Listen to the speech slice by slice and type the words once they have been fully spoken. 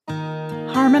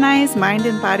Harmonize Mind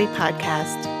and Body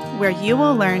podcast, where you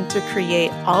will learn to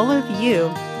create all of you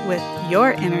with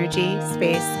your energy,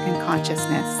 space, and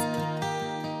consciousness.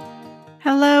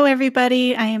 Hello,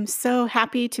 everybody. I am so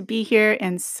happy to be here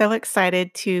and so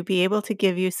excited to be able to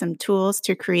give you some tools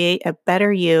to create a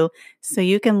better you so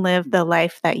you can live the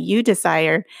life that you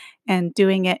desire and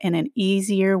doing it in an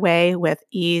easier way with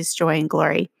ease, joy, and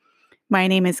glory. My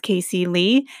name is Casey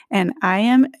Lee, and I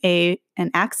am an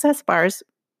Access Bars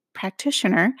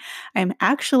practitioner. I'm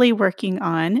actually working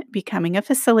on becoming a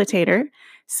facilitator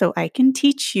so I can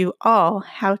teach you all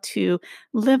how to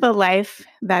live a life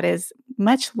that is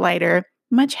much lighter,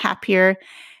 much happier,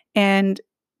 and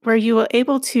where you will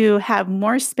able to have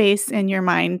more space in your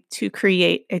mind to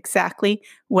create exactly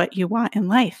what you want in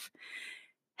life.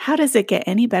 How does it get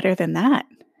any better than that?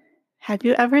 Have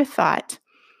you ever thought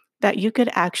that you could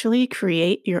actually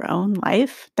create your own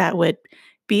life that would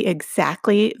be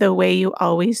exactly the way you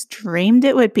always dreamed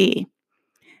it would be?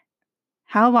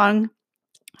 How long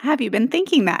have you been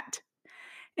thinking that?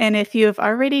 And if you have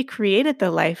already created the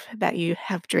life that you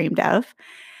have dreamed of,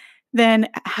 then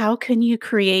how can you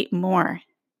create more?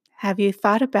 Have you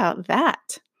thought about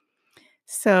that?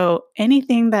 So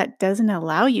anything that doesn't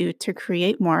allow you to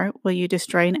create more, will you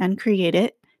destroy and uncreate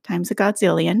it times a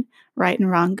godzillion, right and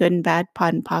wrong, good and bad,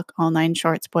 pod and pock, all nine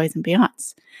shorts, boys and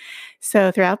beyonds.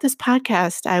 So throughout this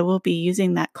podcast, I will be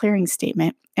using that clearing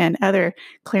statement and other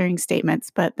clearing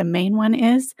statements, but the main one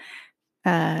is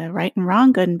right and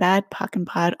wrong, good and bad, pock and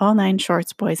pod, all nine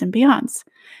shorts, boys and beyonds.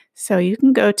 So you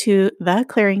can go to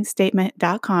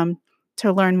theclearingstatement.com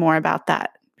to learn more about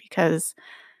that, because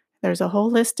there's a whole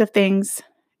list of things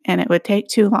and it would take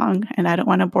too long. And I don't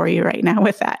want to bore you right now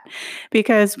with that,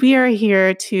 because we are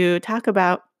here to talk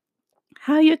about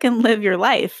how you can live your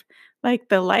life, like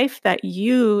the life that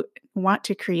you want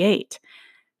to create,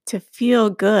 to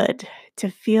feel good, to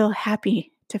feel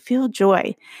happy, to feel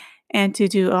joy, and to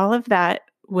do all of that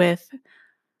with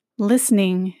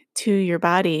listening to your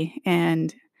body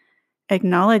and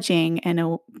acknowledging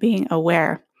and being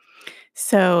aware.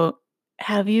 So,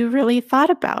 have you really thought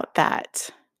about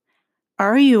that?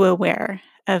 Are you aware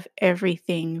of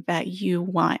everything that you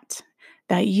want,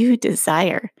 that you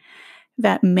desire,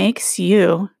 that makes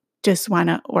you just want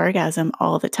to orgasm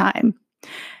all the time?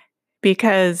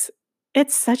 Because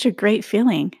it's such a great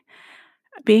feeling.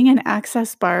 Being an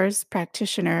Access Bars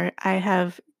practitioner, I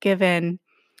have given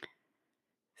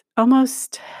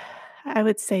almost, I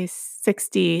would say,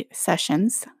 60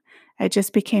 sessions. I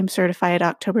just became certified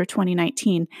October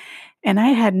 2019, and I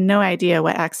had no idea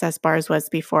what Access Bars was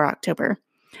before October.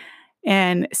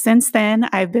 And since then,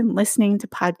 I've been listening to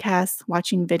podcasts,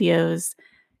 watching videos,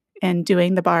 and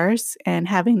doing the bars and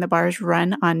having the bars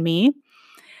run on me.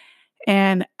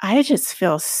 And I just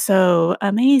feel so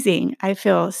amazing. I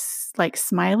feel like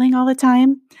smiling all the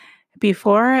time.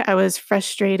 Before, I was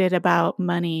frustrated about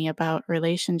money, about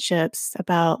relationships,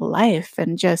 about life,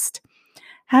 and just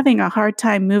having a hard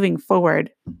time moving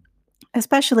forward,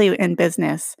 especially in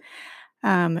business.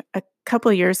 A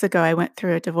couple years ago, I went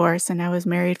through a divorce and I was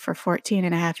married for 14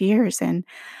 and a half years. And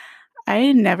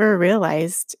I never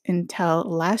realized until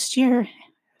last year,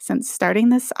 since starting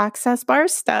this Access Bar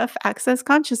stuff, Access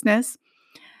Consciousness,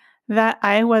 that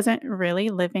I wasn't really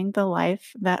living the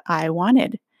life that I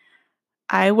wanted.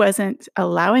 I wasn't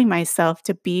allowing myself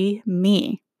to be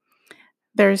me.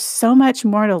 There's so much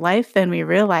more to life than we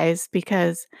realize,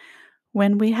 because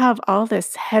when we have all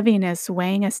this heaviness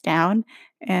weighing us down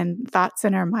and thoughts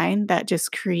in our mind that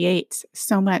just create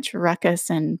so much ruckus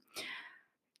and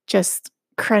just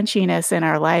crunchiness in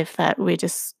our life, that we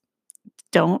just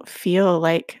don't feel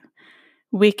like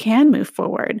we can move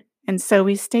forward. And so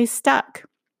we stay stuck.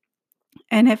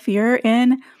 And if you're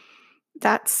in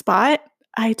that spot,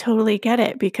 I totally get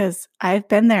it, because I've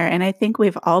been there and I think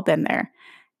we've all been there.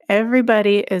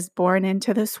 Everybody is born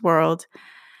into this world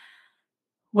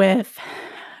with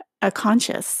a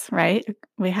conscious, right?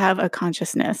 We have a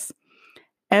consciousness.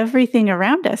 Everything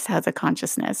around us has a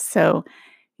consciousness. So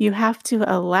you have to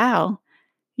allow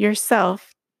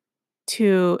yourself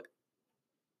to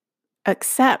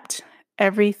accept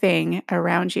everything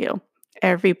around you,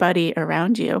 everybody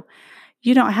around you.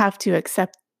 You don't have to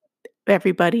accept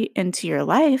everybody into your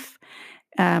life.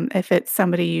 If it's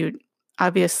somebody you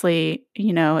obviously,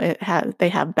 they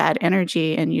have bad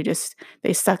energy and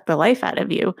they suck the life out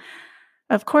of you.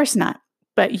 Of course not.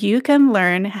 But you can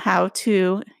learn how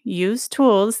to use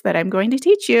tools that I'm going to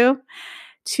teach you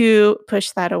to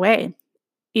push that away.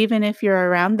 Even if you're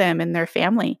around them in their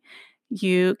family,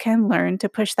 you can learn to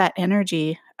push that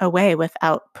energy away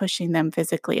without pushing them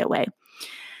physically away.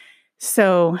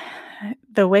 So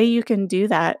the way you can do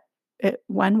that,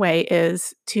 one way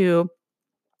is to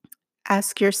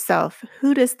Ask yourself,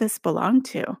 who does this belong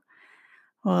to?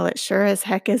 Well, it sure as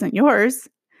heck isn't yours.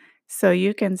 So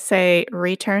you can say,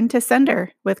 return to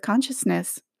sender with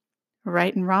consciousness.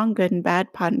 Right and wrong, good and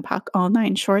bad, pod and pock, all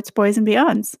nine shorts, boys and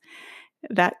beyonds.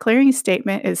 That clearing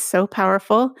statement is so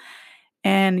powerful,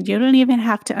 and you don't even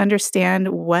have to understand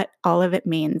what all of it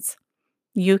means.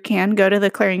 You can go to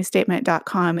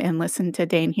theclearingstatement.com and listen to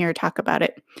Dane here talk about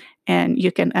it, and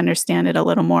you can understand it a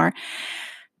little more.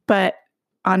 But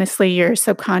honestly, your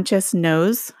subconscious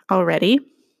knows already.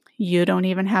 You don't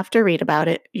even have to read about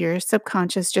it. Your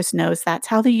subconscious just knows that's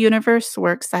how the universe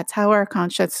works. That's how our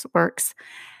conscious works.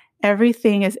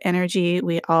 Everything is energy.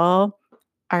 We all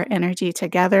are energy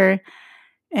together,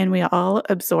 and we all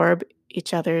absorb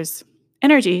each other's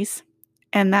energies.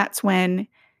 And that's when,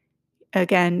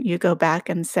 again, you go back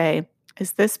and say,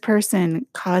 is this person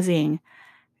causing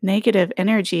negative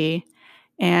energy?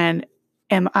 And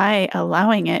am I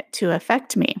allowing it to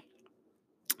affect me?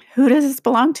 Who does this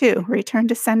belong to? Return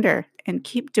to sender and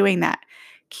keep doing that.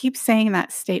 Keep saying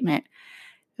that statement,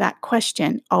 that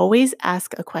question. Always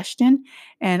ask a question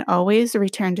and always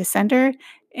return to sender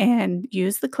and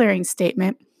use the clearing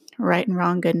statement, right and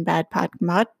wrong, good and bad, pock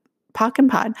and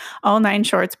pod, all nine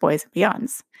shorts, boys and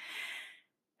beyonds.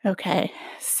 Okay,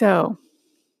 so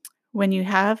when you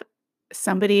have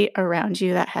somebody around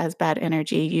you that has bad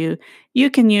energy, you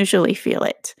can usually feel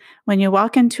it. When you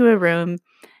walk into a room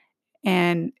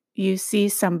and you see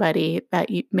somebody that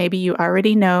maybe you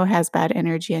already know has bad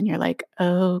energy and you're like,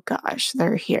 "Oh gosh,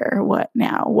 they're here. What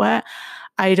now? What?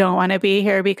 I don't want to be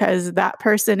here because that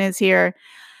person is here."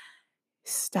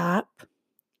 Stop,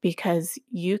 because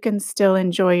you can still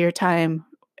enjoy your time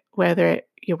whether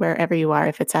you're wherever you are,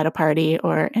 if it's at a party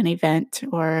or an event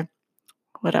or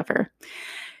whatever.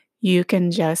 You can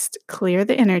just clear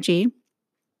the energy.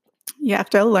 You have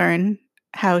to learn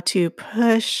how to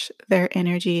push their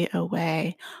energy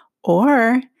away.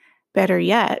 Or better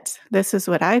yet, this is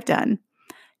what I've done: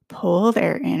 pull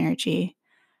their energy,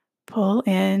 pull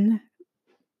in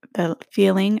the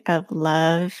feeling of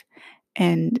love,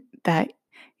 and that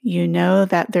you know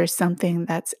that there's something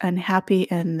that's unhappy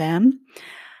in them,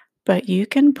 but you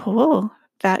can pull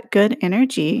that good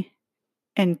energy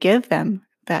and give them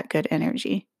that good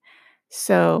energy.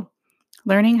 So,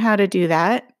 learning how to do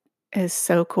that is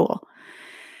so cool.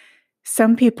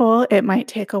 Some people, it might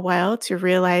take a while to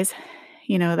realize,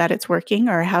 that it's working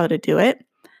or how to do it,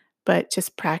 but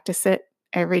just practice it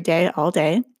every day, all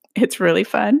day. It's really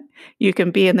fun. You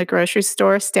can be in the grocery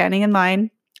store standing in line,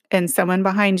 and someone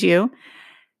behind you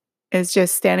is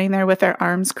just standing there with their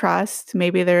arms crossed.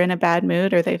 Maybe they're in a bad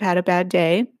mood or they've had a bad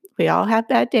day. We all have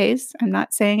bad days. I'm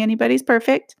not saying anybody's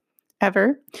perfect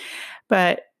ever,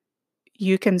 but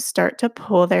you can start to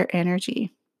pull their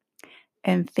energy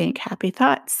and think happy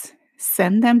thoughts.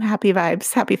 Send them happy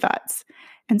vibes, happy thoughts,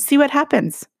 and see what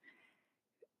happens.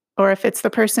 Or if it's the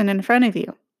person in front of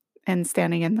you and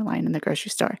standing in the line in the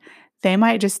grocery store, they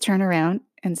might just turn around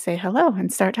and say hello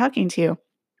and start talking to you.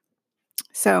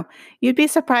 So you'd be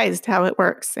surprised how it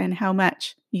works and how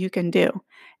much you can do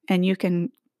and you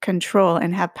can control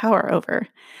and have power over.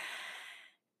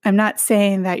 I'm not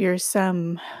saying that you're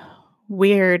some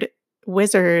weird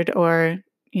wizard or,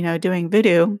 doing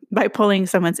voodoo by pulling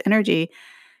someone's energy,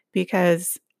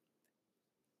 because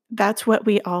that's what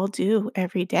we all do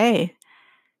every day.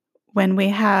 When we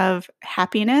have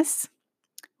happiness,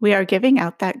 we are giving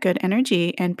out that good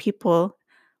energy, and people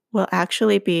will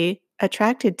actually be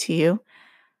attracted to you.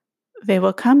 They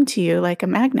will come to you like a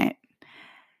magnet.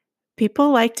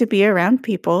 People like to be around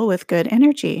people with good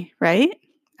energy, right?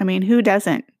 I mean, who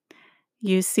doesn't?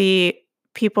 You see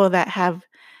people that have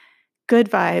good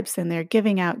vibes and they're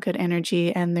giving out good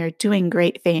energy and they're doing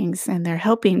great things and they're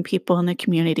helping people in the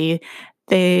community.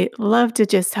 They love to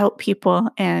just help people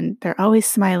and they're always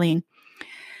smiling.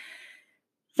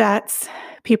 That's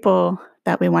people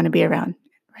that we want to be around,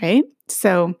 right?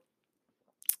 So,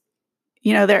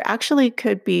 there actually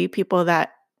could be people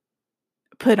that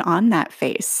put on that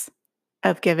face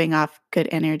of giving off good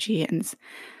energy, and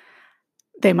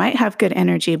they might have good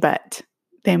energy, but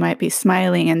they might be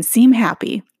smiling and seem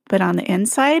happy, but on the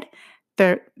inside,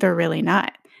 they're really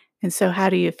not. And so how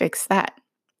do you fix that?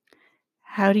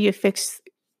 How do you fix,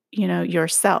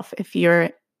 yourself if you're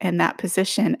in that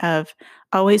position of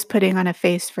always putting on a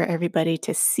face for everybody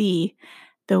to see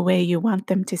the way you want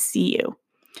them to see you,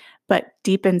 but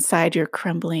deep inside you're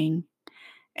crumbling,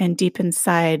 and deep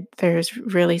inside there's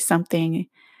really something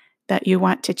that you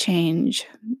want to change.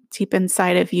 Deep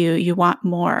inside of you, you want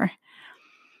more.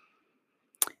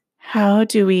 How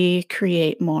do we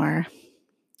create more?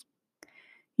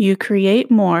 You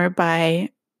create more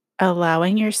by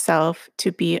allowing yourself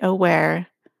to be aware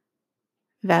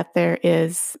that there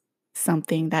is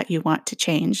something that you want to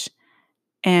change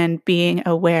and being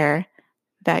aware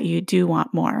that you do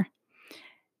want more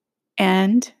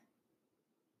and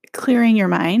clearing your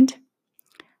mind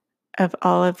of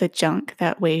all of the junk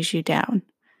that weighs you down,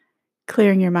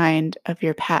 clearing your mind of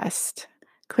your past,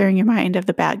 clearing your mind of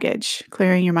the baggage,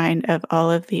 clearing your mind of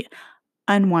all of the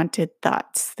unwanted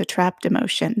thoughts, the trapped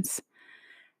emotions.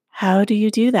 How do you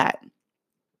do that?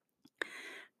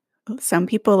 Some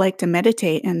people like to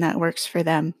meditate and that works for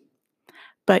them,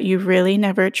 but you really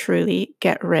never truly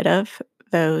get rid of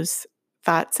those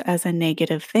thoughts as a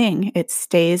negative thing. It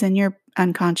stays in your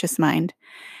unconscious mind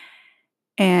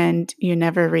and you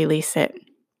never release it.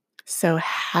 So,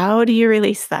 how do you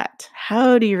release that?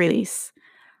 How do you release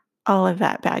all of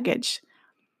that baggage?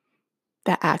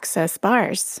 The access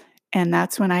bars. And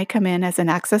that's when I come in as an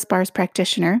access bars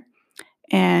practitioner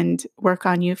and work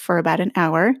on you for about an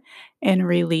hour in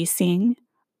releasing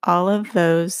all of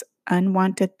those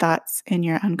unwanted thoughts in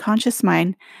your unconscious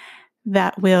mind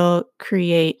that will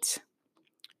create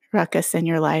ruckus in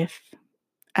your life,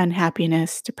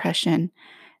 unhappiness, depression,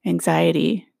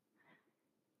 anxiety,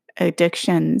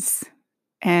 addictions,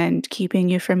 and keeping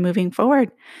you from moving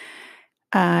forward.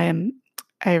 Um,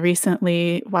 I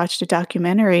recently watched a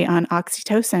documentary on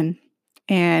oxytocin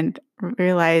and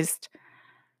realized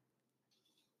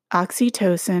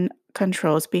oxytocin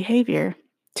controls behavior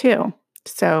too.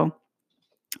 So,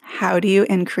 how do you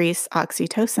increase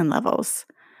oxytocin levels?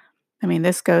 I mean,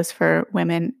 this goes for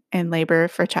women in labor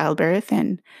for childbirth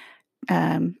and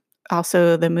um,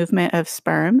 also the movement of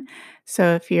sperm.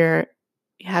 So, if you're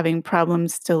having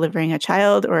problems delivering a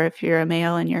child, or if you're a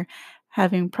male and you're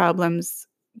having problems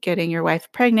getting your wife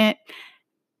pregnant,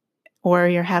 or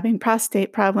you're having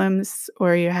prostate problems,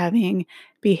 or you're having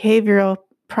behavioral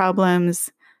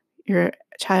problems, your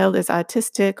child is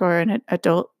autistic or an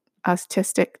adult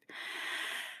autistic,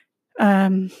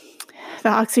 um, the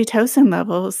oxytocin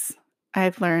levels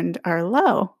I've learned are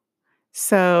low.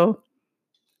 So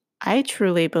I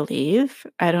truly believe,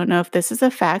 I don't know if this is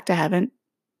a fact, I haven't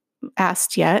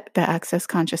asked yet the Access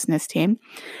Consciousness team,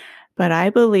 but I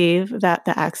believe that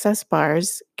the access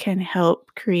bars can help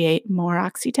create more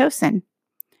oxytocin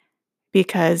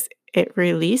because it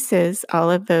releases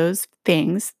all of those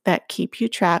things that keep you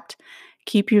trapped,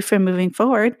 keep you from moving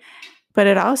forward, but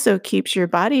it also keeps your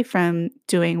body from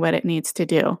doing what it needs to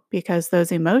do because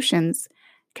those emotions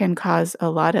can cause a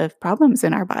lot of problems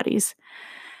in our bodies.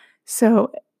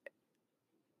 So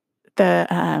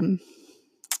the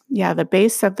the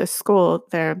base of the skull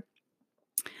there,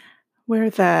 where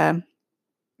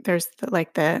there's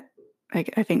like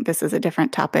I think this is a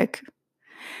different topic,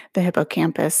 the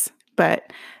hippocampus,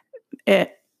 but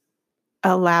it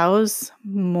allows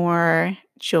more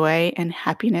joy and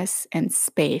happiness and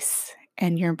space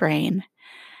in your brain.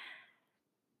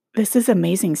 This is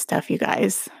amazing stuff, you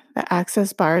guys. The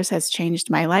Access Bars has changed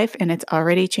my life and it's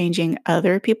already changing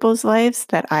other people's lives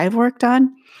that I've worked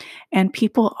on and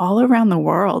people all around the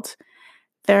world.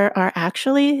 There are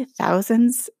actually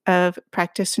thousands of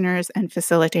practitioners and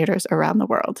facilitators around the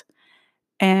world.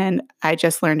 And I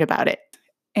just learned about it.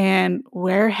 And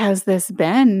where has this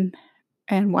been?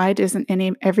 And why doesn't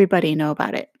everybody know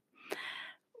about it?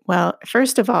 Well,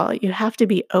 first of all, you have to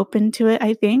be open to it,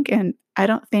 I think. And I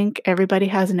don't think everybody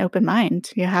has an open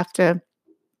mind. You have to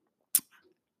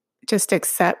just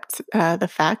accept the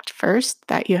fact first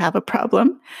that you have a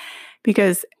problem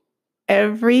because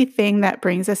everything that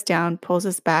brings us down, pulls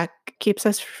us back, keeps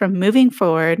us from moving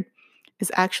forward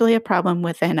is actually a problem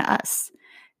within us.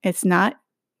 It's not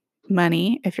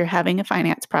money if you're having a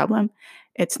finance problem.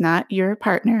 It's not your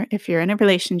partner if you're in a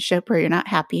relationship where you're not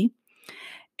happy.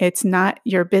 It's not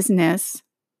your business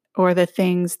or the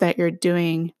things that you're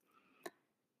doing.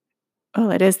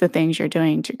 Well, it is the things you're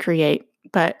doing to create.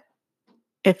 But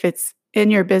if it's in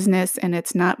your business and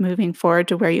it's not moving forward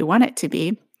to where you want it to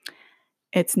be,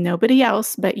 it's nobody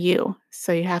else but you.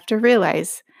 So you have to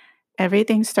realize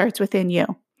everything starts within you.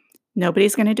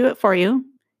 Nobody's going to do it for you.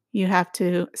 You have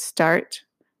to start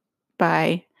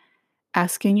by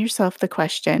asking yourself the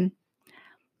question,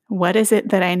 what is it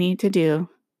that I need to do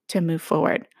to move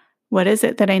forward? What is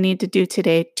it that I need to do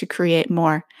today to create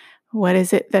more? What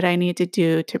is it that I need to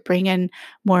do to bring in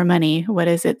more money? What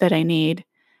is it that I need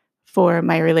for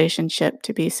my relationship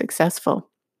to be successful?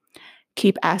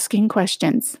 Keep asking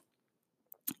questions.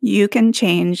 You can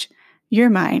change your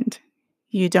mind.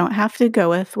 You don't have to go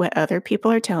with what other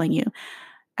people are telling you.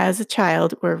 As a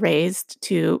child, we're raised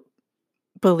to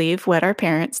believe what our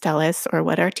parents tell us or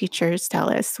what our teachers tell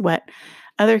us, what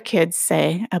other kids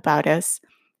say about us,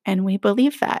 and we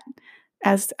believe that.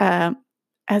 As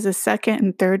as a second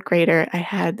and third grader, I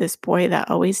had this boy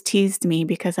that always teased me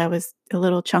because I was a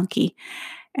little chunky,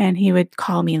 and he would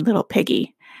call me little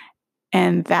piggy.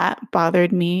 And that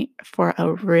bothered me for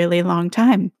a really long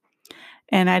time.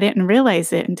 And I didn't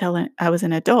realize it until I was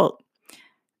an adult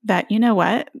that, you know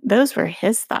what? Those were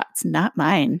his thoughts, not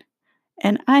mine.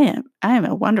 And I am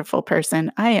a wonderful person.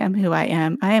 I am who I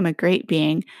am. I am a great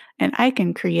being, and I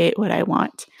can create what I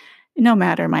want no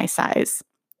matter my size.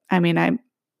 I mean,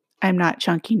 I'm not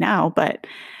chunky now, but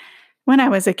when I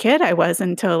was a kid, I was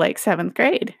until like 7th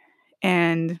grade.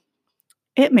 And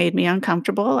it made me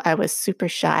uncomfortable. I was super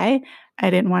shy. I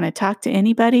didn't want to talk to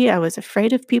anybody. I was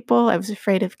afraid of people. I was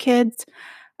afraid of kids.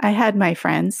 I had my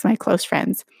friends, my close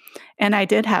friends, and I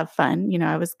did have fun.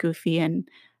 I was goofy and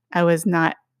I was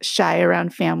not shy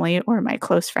around family or my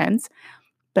close friends,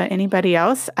 but anybody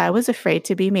else, I was afraid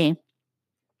to be me.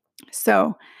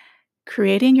 So,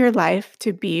 creating your life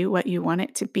to be what you want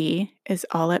it to be is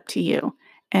all up to you.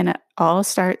 And it all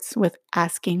starts with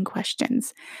asking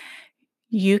questions.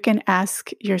 You can ask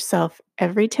yourself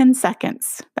every 10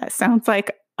 seconds. That sounds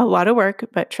like a lot of work,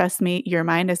 but trust me, your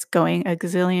mind is going a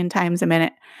gazillion times a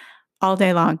minute all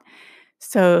day long.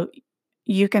 So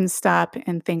you can stop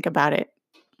and think about it.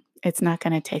 It's not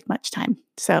going to take much time.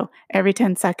 So every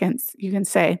 10 seconds, you can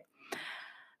say,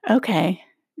 okay,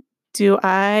 do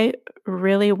I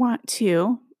really want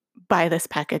to buy this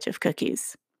package of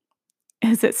cookies?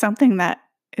 Is it something that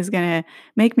is going to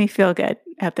make me feel good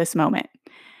at this moment?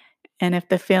 And if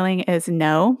the feeling is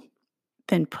no,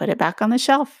 then put it back on the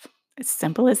shelf. It's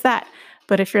simple as that.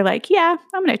 But if you're like, yeah,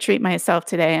 I'm going to treat myself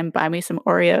today and buy me some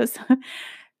Oreos,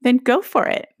 then go for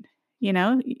it. You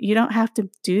don't have to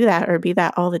do that or be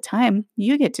that all the time.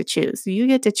 You get to choose. You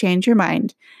get to change your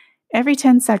mind. Every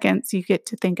 10 seconds, you get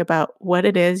to think about what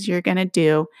it is you're going to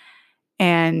do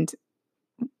and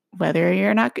whether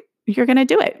you're going to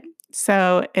do it.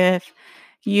 So if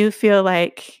you feel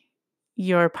like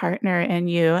your partner and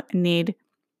you need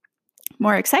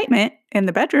more excitement in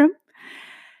the bedroom,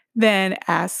 then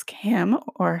ask him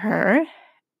or her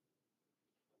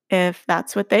if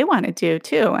that's what they want to do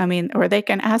too. I mean, or they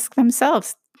can ask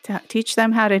themselves to teach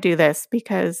them how to do this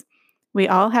because we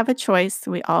all have a choice.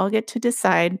 We all get to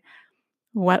decide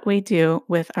what we do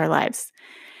with our lives.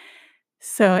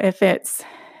 So if it's,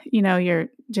 you're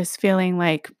just feeling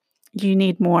like you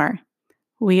need more,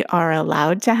 we are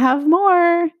allowed to have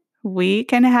more. We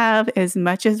can have as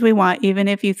much as we want, even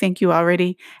if you think you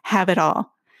already have it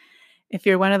all. If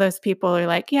you're one of those people who are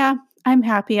like, yeah, I'm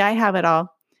happy, I have it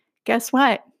all. Guess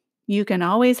what? You can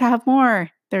always have more.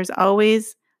 There's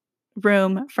always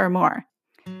room for more.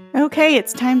 Okay,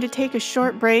 it's time to take a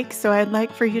short break. So I'd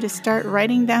like for you to start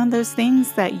writing down those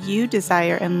things that you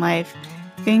desire in life,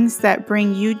 things that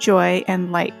bring you joy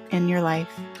and light in your life.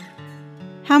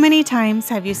 How many times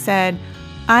have you said,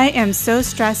 I am so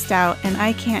stressed out and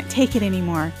I can't take it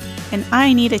anymore, and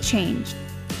I need a change?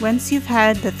 Once you've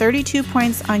had the 32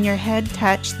 points on your head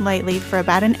touched lightly for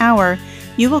about an hour,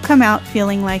 you will come out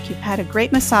feeling like you've had a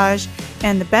great massage,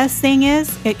 and the best thing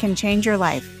is, it can change your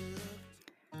life.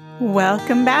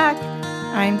 Welcome back.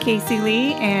 I'm Casey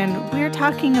Lee, and we're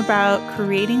talking about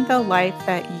creating the life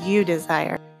that you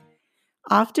desire.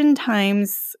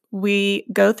 Oftentimes, we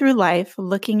go through life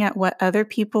looking at what other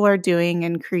people are doing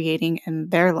and creating in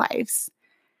their lives,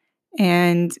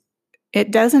 and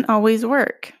it doesn't always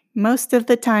work. Most of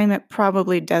the time, it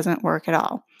probably doesn't work at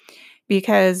all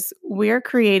because we're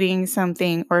creating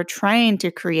something or trying to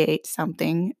create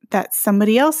something that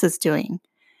somebody else is doing.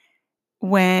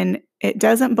 When it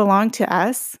doesn't belong to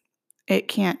us, it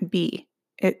can't be.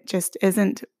 It just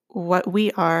isn't what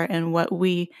we are and what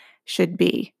we should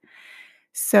be.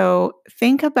 So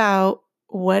think about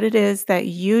what it is that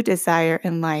you desire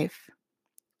in life.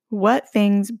 What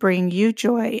things bring you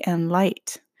joy and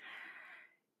light?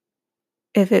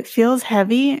 If it feels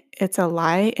heavy, it's a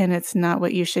lie and it's not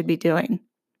what you should be doing.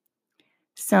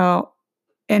 So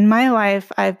in my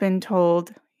life, I've been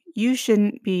told you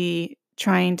shouldn't be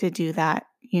trying to do that.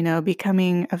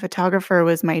 Becoming a photographer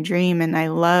was my dream, and I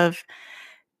love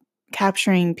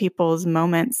capturing people's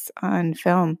moments on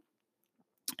film.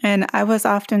 And I was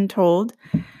often told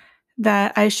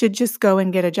that I should just go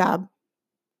and get a job.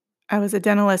 I was a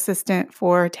dental assistant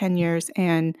for 10 years,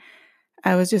 and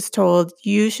I was just told,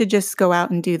 you should just go out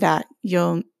and do that.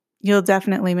 You'll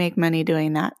definitely make money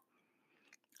doing that.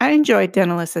 I enjoyed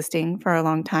dental assisting for a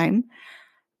long time,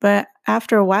 but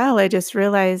after a while, I just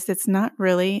realized it's not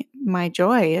really my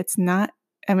joy. It's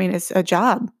a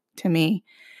job to me.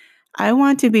 I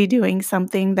want to be doing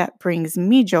something that brings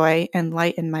me joy and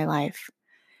light in my life.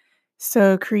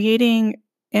 So creating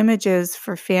images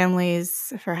for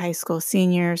families, for high school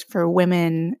seniors, for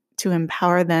women to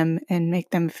empower them and make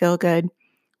them feel good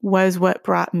was what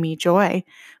brought me joy.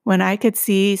 When I could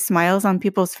see smiles on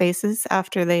people's faces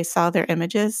after they saw their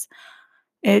images,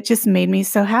 it just made me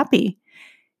so happy.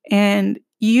 And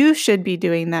you should be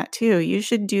doing that too. You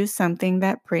should do something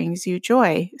that brings you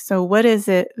joy. So, what is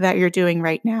it that you're doing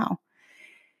right now?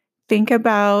 Think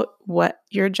about what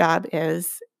your job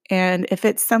is. And if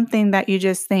it's something that you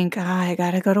just think, I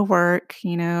got to go to work,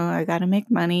 I got to make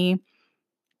money,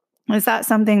 is that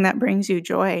something that brings you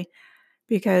joy?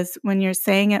 Because when you're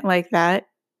saying it like that,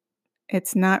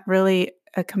 it's not really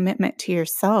a commitment to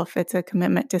yourself. It's a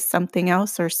commitment to something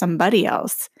else or somebody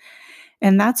else.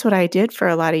 And that's what I did for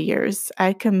a lot of years.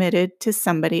 I committed to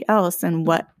somebody else and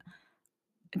what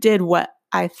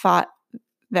I thought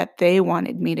that they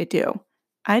wanted me to do.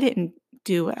 I didn't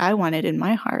do what I wanted in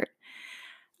my heart.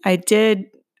 I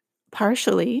did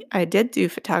do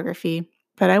photography,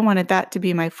 but I wanted that to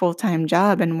be my full-time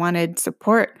job and wanted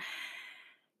support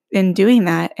in doing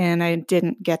that, and I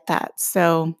didn't get that.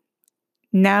 So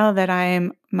now that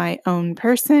I'm my own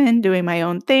person, doing my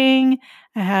own thing,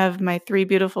 I have my 3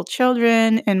 beautiful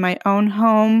children in my own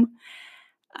home,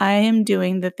 I am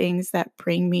doing the things that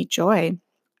bring me joy.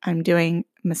 I'm doing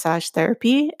massage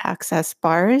therapy, access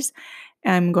bars.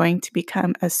 I'm going to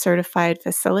become a certified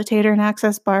facilitator in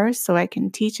access bars so I can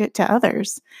teach it to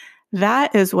others.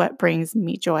 That is what brings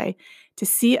me joy. To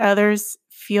see others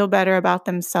feel better about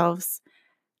themselves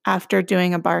after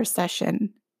doing a bar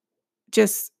session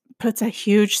just puts a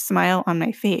huge smile on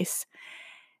my face.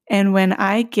 And when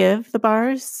I give the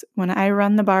bars, when I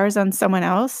run the bars on someone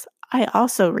else, I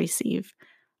also receive.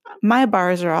 My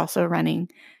bars are also running.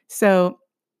 So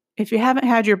if you haven't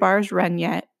had your bars run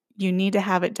yet, you need to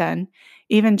have it done,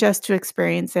 even just to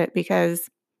experience it, because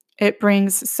it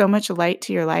brings so much light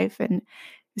to your life. And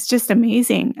it's just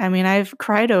amazing. I mean, I've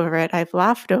cried over it. I've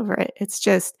laughed over it. It's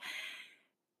just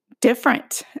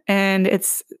different. And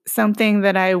it's something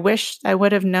that I wish I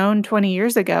would have known 20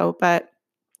 years ago, but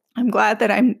I'm glad that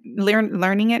I'm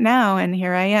learning it now. And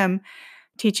here I am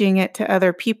teaching it to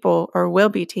other people, or will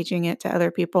be teaching it to other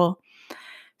people.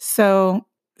 So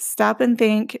stop and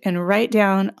think and write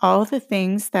down all the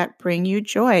things that bring you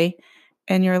joy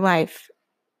in your life,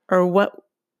 or what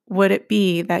would it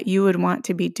be that you would want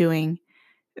to be doing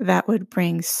that would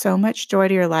bring so much joy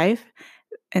to your life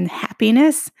and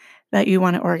happiness that you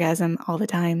want to orgasm all the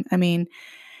time. I mean,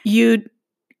 you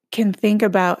can think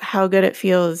about how good it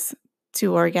feels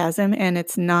to orgasm, and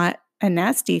it's not a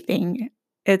nasty thing.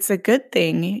 It's a good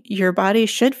thing. Your body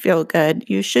should feel good.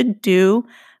 You should do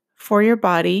for your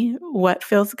body what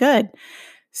feels good.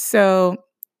 So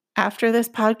after this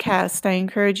podcast, I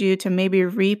encourage you to maybe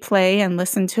replay and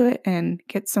listen to it and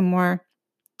get some more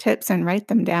tips and write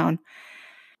them down.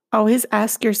 Always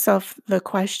ask yourself the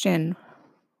question,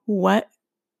 what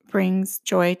brings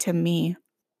joy to me?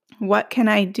 What can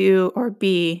I do or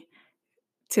be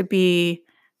to be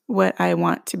what I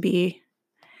want to be?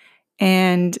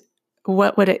 And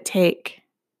what would it take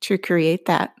to create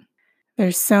that?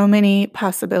 There's so many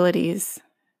possibilities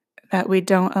that we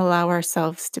don't allow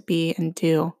ourselves to be and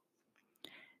do.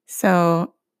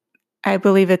 So I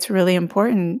believe it's really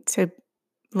important to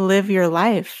live your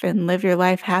life and live your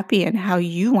life happy and how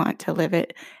you want to live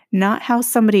it, not how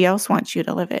somebody else wants you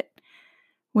to live it.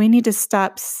 We need to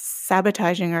stop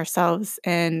sabotaging ourselves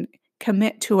and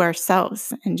commit to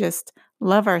ourselves and just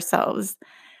love ourselves.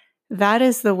 That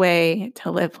is the way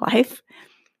to live life.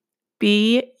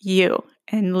 Be you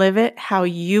and live it how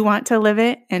you want to live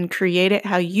it and create it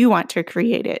how you want to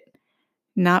create it,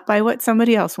 not by what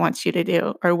somebody else wants you to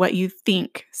do or what you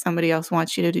think somebody else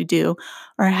wants you to do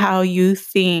or how you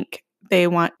think they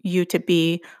want you to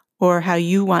be or how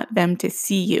you want them to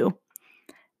see you.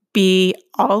 Be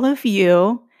all of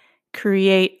you,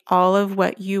 create all of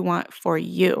what you want for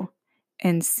you,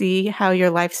 and see how your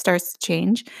life starts to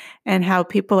change and how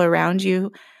people around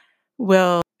you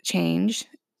will change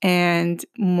and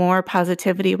more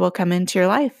positivity will come into your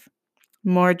life.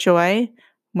 More joy,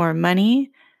 more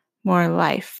money, more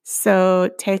life. So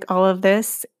take all of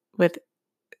this with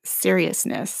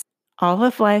seriousness. All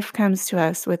of life comes to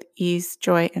us with ease,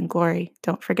 joy, and glory.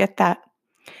 Don't forget that.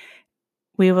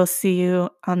 We will see you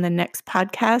on the next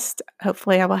podcast.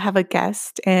 Hopefully, I will have a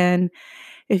guest. And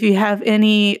if you have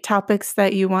any topics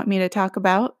that you want me to talk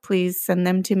about, please send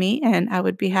them to me and I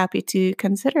would be happy to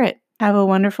consider it. Have a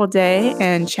wonderful day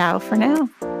and ciao for now.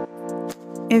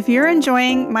 If you're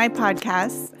enjoying my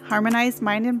podcast, Harmonize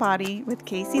Mind and Body with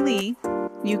Casey Lee,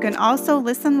 you can also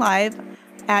listen live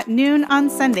at noon on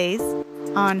Sundays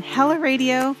on Hella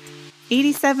Radio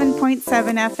 87.7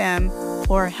 FM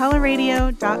or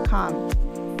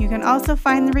hellaradio.com. You can also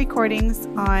find the recordings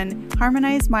on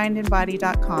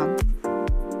harmonizemindandbody.com.